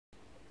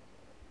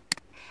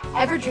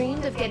Ever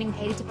dreamed of getting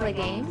paid to play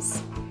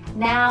games?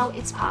 Now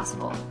it's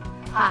possible.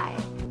 Hi,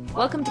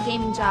 welcome to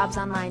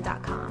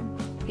GamingJobsOnline.com,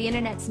 the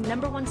internet's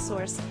 #1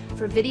 source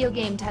for video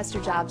game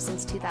tester jobs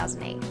since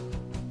 2008.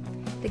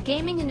 The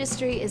gaming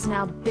industry is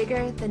now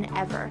bigger than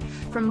ever.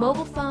 From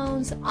mobile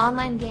phones,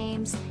 online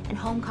games, and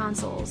home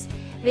consoles,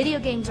 video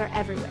games are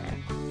everywhere,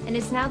 and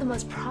it's now the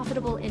most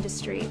profitable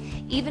industry,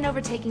 even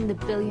overtaking the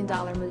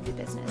billion-dollar movie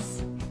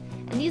business.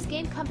 And these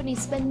game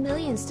companies spend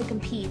millions to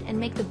compete and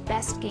make the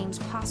best games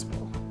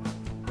possible.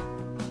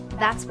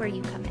 That's where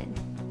you come in.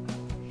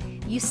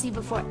 You see,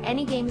 before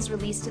any game is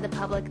released to the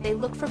public, they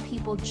look for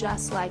people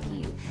just like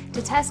you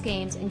to test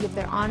games and give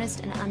their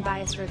honest and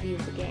unbiased review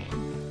of the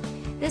game.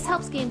 This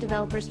helps game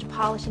developers to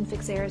polish and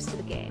fix errors to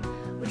the game,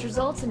 which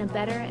results in a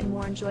better and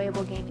more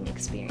enjoyable gaming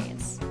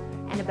experience.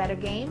 And a better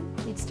game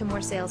leads to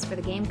more sales for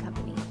the game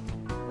company.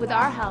 With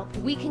our help,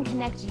 we can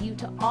connect you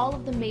to all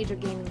of the major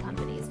gaming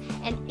companies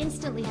and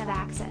instantly have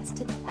access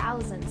to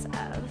thousands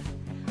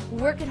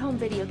of work-at-home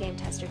video game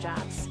tester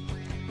jobs,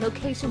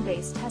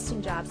 location-based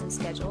testing jobs and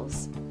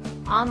schedules,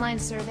 online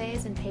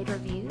surveys and paid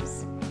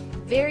reviews,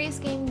 various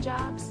gaming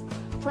jobs,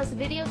 plus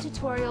video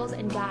tutorials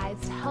and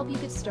guides to help you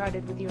get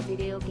started with your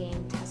video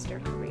game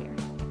tester career.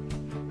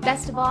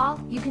 Best of all,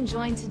 you can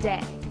join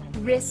today,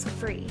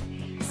 risk-free.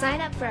 Sign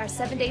up for our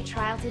 7-day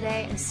trial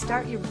today and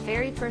start your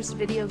very first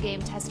video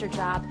game tester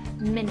job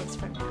minutes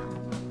from now.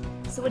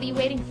 So what are you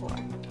waiting for?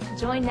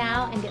 Join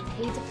now and get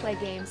paid to play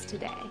games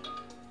today.